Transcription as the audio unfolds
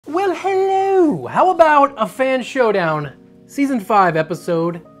Well, hello! How about a fan showdown, season 5,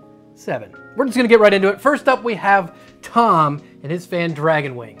 episode 7? We're just gonna get right into it. First up, we have Tom and his fan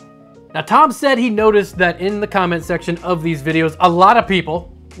Dragonwing. Now, Tom said he noticed that in the comment section of these videos, a lot of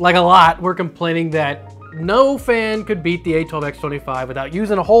people, like a lot, were complaining that no fan could beat the A12X25 without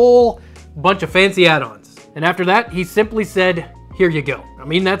using a whole bunch of fancy add-ons. And after that, he simply said, here you go. I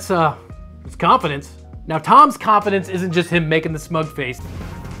mean, that's confidence. Now, Tom's confidence isn't just him making the smug face.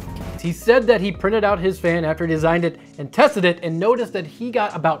 He said that he printed out his fan after he designed it and tested it and noticed that he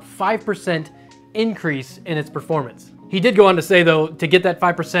got about 5% increase in its performance. He did go on to say, though, to get that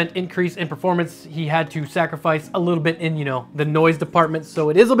 5% increase in performance, he had to sacrifice a little bit in, the noise department,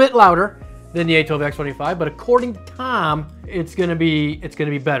 so it is a bit louder than the A12X25, but according to Tom, it's gonna be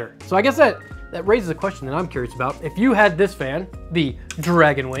better. So I guess that raises a question that I'm curious about. If you had this fan, the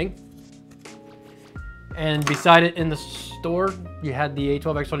Dragonwing, and beside it in the store, you had the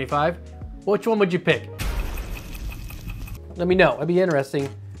A12X25, which one would you pick? Let me know. It'd be interesting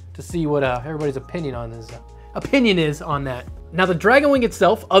to see what everybody's opinion is on that. Now, the Dragonwing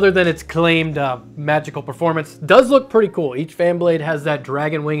itself, other than its claimed magical performance, does look pretty cool. Each fan blade has that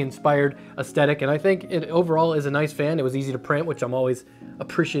Dragonwing inspired aesthetic, and I think it overall is a nice fan. It was easy to print, which I'm always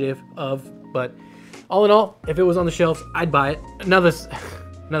appreciative of, but all in all, if it was on the shelves, I'd buy it. Now this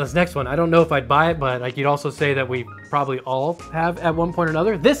next one, I don't know if I'd buy it, but I could also say that we probably all have at one point or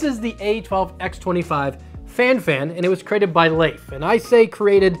another. This is the A12X25 Fan, and it was created by Leif. And I say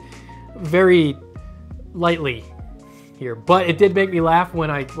created very lightly here, but it did make me laugh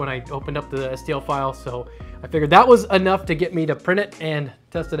when I opened up the STL file, so I figured that was enough to get me to print it and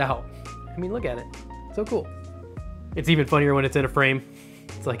test it out. I mean, look at it. So cool. It's even funnier when it's in a frame.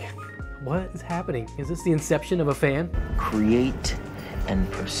 It's like, what is happening? Is this the inception of a fan? Create and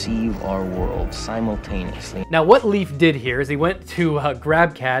perceive our world simultaneously. Now, what Leif did here is he went to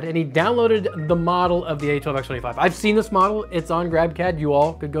GrabCAD and he downloaded the model of the A12X25. I've seen this model. It's on GrabCAD. You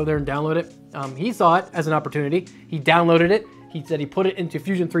all could go there and download it. He saw it as an opportunity. He downloaded it. He said he put it into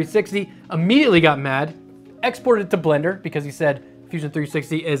Fusion 360, immediately got mad, exported it to Blender because he said Fusion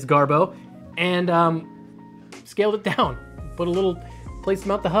 360 is garbo, and scaled it down, placed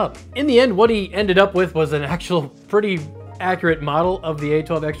him out the hub. In the end, what he ended up with was an actual pretty accurate model of the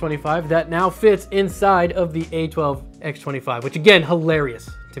A12X25 that now fits inside of the A12X25, which again, hilarious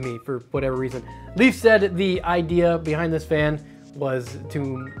to me for whatever reason. Leif said the idea behind this fan was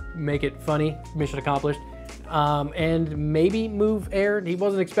to make it funny, mission accomplished, and maybe move air. He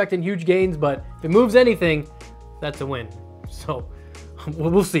wasn't expecting huge gains, but if it moves anything, that's a win. So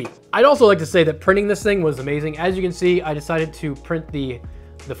we'll see. I'd also like to say that printing this thing was amazing. As you can see, I decided to print the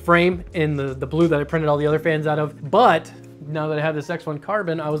frame in the blue that I printed all the other fans out of, but now that I have this X1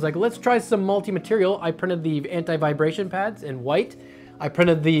 carbon, I was like, let's try some multi-material. I printed the anti-vibration pads in white. I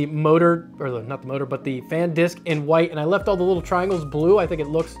printed the motor, or not the motor, but the fan disc in white, and I left all the little triangles blue. I think it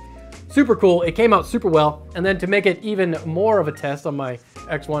looks super cool. It came out super well. And then to make it even more of a test on my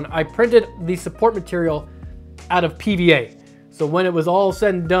X1, I printed the support material out of PVA. So when it was all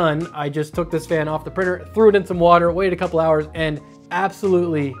said and done, I just took this fan off the printer, threw it in some water, waited a couple hours, and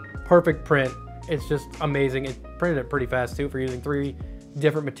absolutely perfect print. It's just amazing. It printed it pretty fast too for using 3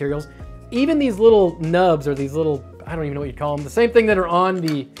 different materials. Even these little nubs, or these little, I don't even know what you'd call them, the same thing that are on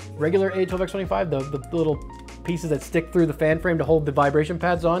the regular A12X25, the little pieces that stick through the fan frame to hold the vibration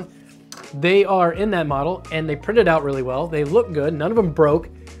pads on, they are in that model and they printed out really well. They look good. None of them broke.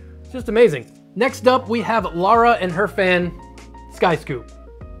 It's just amazing. Next up, we have Lara and her fan Sky Scoop.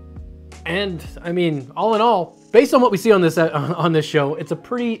 And I mean, all in all, based on what we see on this show, it's a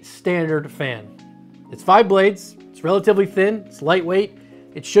pretty standard fan. It's 5 blades, it's relatively thin, it's lightweight,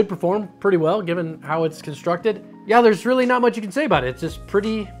 it should perform pretty well given how it's constructed. Yeah, there's really not much you can say about it. It's just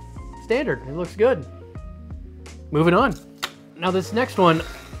pretty standard. It looks good. Moving on. Now this next one,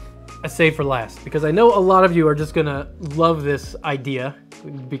 I saved for last because I know a lot of you are just gonna love this idea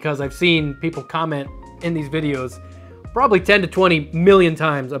because I've seen people comment in these videos probably 10 to 20 million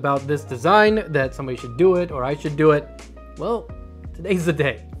times about this design, that somebody should do it or I should do it. Well, today's the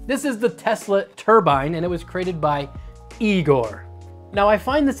day. This is the Tesla Turbine, and it was created by Igor. Now, I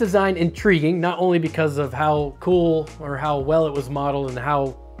find this design intriguing, not only because of how cool or how well it was modeled and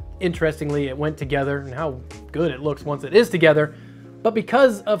how interestingly it went together and how good it looks once it is together, but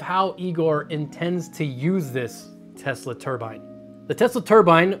because of how Igor intends to use this Tesla Turbine. The Tesla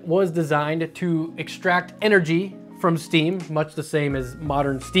Turbine was designed to extract energy from steam, much the same as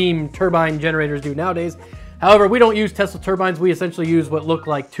modern steam turbine generators do nowadays. However, we don't use Tesla turbines. We essentially use what look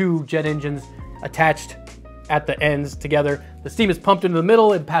like 2 jet engines attached at the ends together. The steam is pumped into the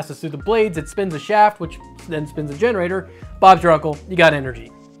middle, it passes through the blades, it spins a shaft, which then spins a generator. Bob's your uncle, you got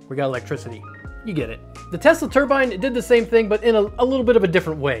energy. We got electricity. You get it. The Tesla Turbine did the same thing, but in a little bit of a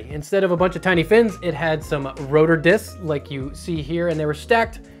different way. Instead of a bunch of tiny fins, it had some rotor discs like you see here, and they were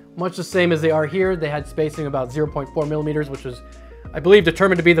stacked much the same as they are here. They had spacing about 0.4 millimeters, which was, I believe,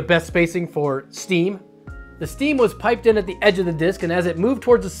 determined to be the best spacing for steam. The steam was piped in at the edge of the disc, and as it moved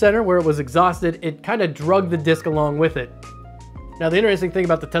towards the center where it was exhausted, it kind of drugged the disc along with it. Now, the interesting thing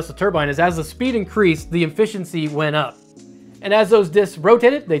about the Tesla Turbine is as the speed increased, the efficiency went up. And as those discs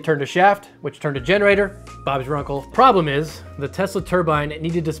rotated, they turned a shaft, which turned a generator. Bob's your uncle. Problem is, the Tesla Turbine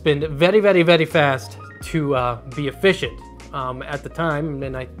needed to spin very, very, very fast to be efficient. At the time,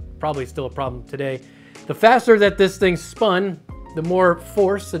 and probably still a problem today, the faster that this thing spun, the more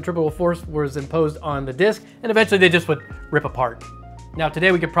force, centrifugal force, was imposed on the disc, and eventually they just would rip apart. Now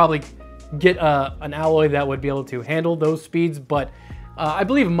today we could probably get an alloy that would be able to handle those speeds, but I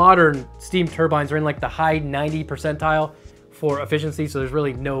believe modern steam turbines are in like the high 90 percentile for efficiency, so there's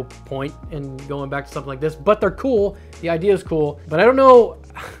really no point in going back to something like this, but they're cool. The idea is cool, but I don't know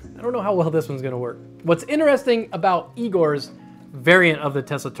how well this one's gonna work. What's interesting about Igor's variant of the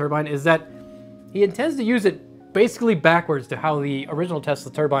Tesla Turbine is that he intends to use it basically backwards to how the original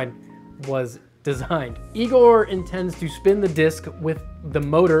Tesla Turbine was designed. Igor intends to spin the disc with the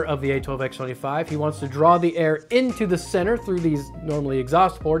motor of the A12X25. He wants to draw the air into the center through these normally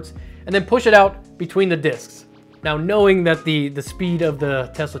exhaust ports and then push it out between the discs. Now, knowing that the speed of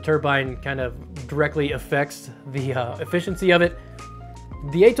the Tesla Turbine kind of directly affects the efficiency of it,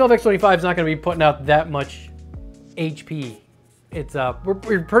 the A12X25 is not going to be putting out that much HP. It's we're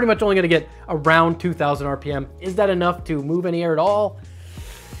pretty much only going to get around 2,000 RPM. Is that enough to move any air at all?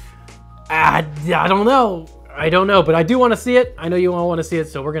 I don't know. I don't know, but I do want to see it. I know you all want to see it,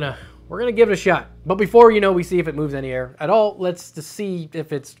 so we're gonna give it a shot. But before we see if it moves any air at all, let's just see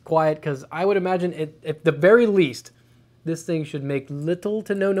if it's quiet, because I would imagine at the very least, this thing should make little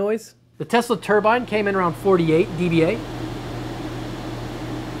to no noise. The Tesla Turbine came in around 48 dBA.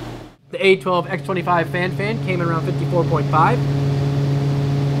 The A12X25 Fan came in around 54.5.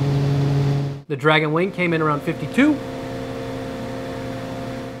 The Dragon Wing came in around 52.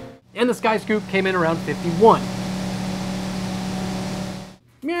 And the Sky Scoop came in around 51.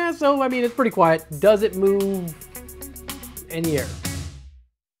 Yeah, so I mean, it's pretty quiet. Does it move any air?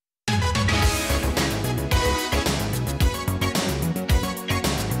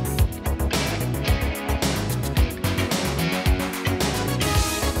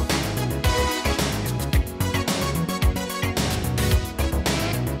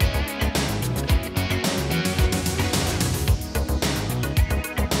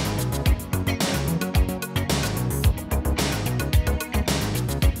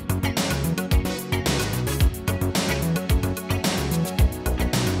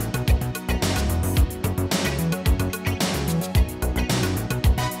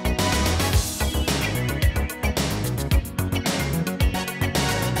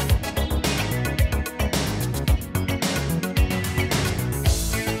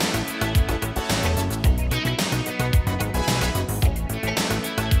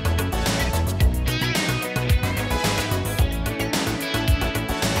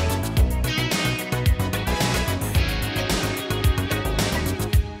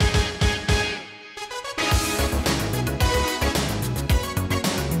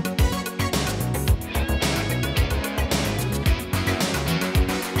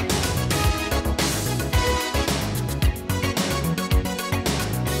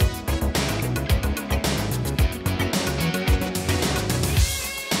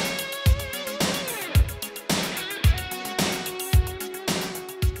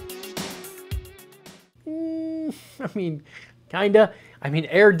 I mean, kinda. I mean,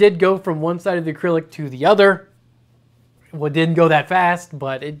 air did go from one side of the acrylic to the other. Well, it didn't go that fast,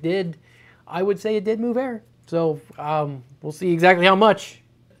 but it did. I would say it did move air. So we'll see exactly how much.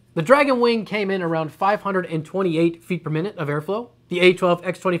 The Dragon Wing came in around 528 feet per minute of airflow. The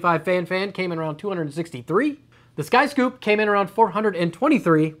A12X25 Fan came in around 263. The Sky Scoop came in around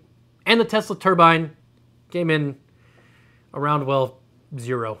 423. And the Tesla Turbine came in around, well,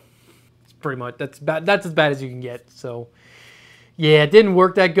 0. Pretty much that's as bad as you can get. So yeah, it didn't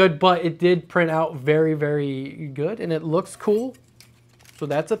work that good, but it did print out very, very good, and it looks cool, so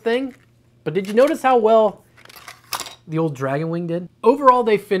that's a thing. But did you notice how well the old Dragon Wing did? Overall,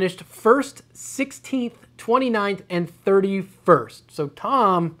 they finished 1st, 16th, 29th, and 31st. So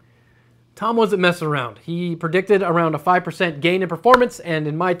Tom wasn't messing around. He predicted around a 5% gain in performance, and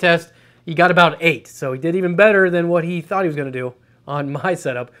in my test he got about 8, so he did even better than what he thought he was going to do on my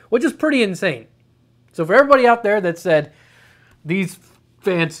setup, which is pretty insane. So for everybody out there that said these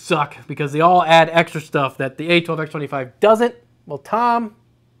fans suck because they all add extra stuff that the A12X25 doesn't, well, Tom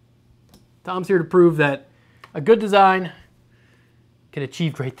Tom's here to prove that a good design can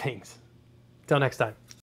achieve great things. Till next time.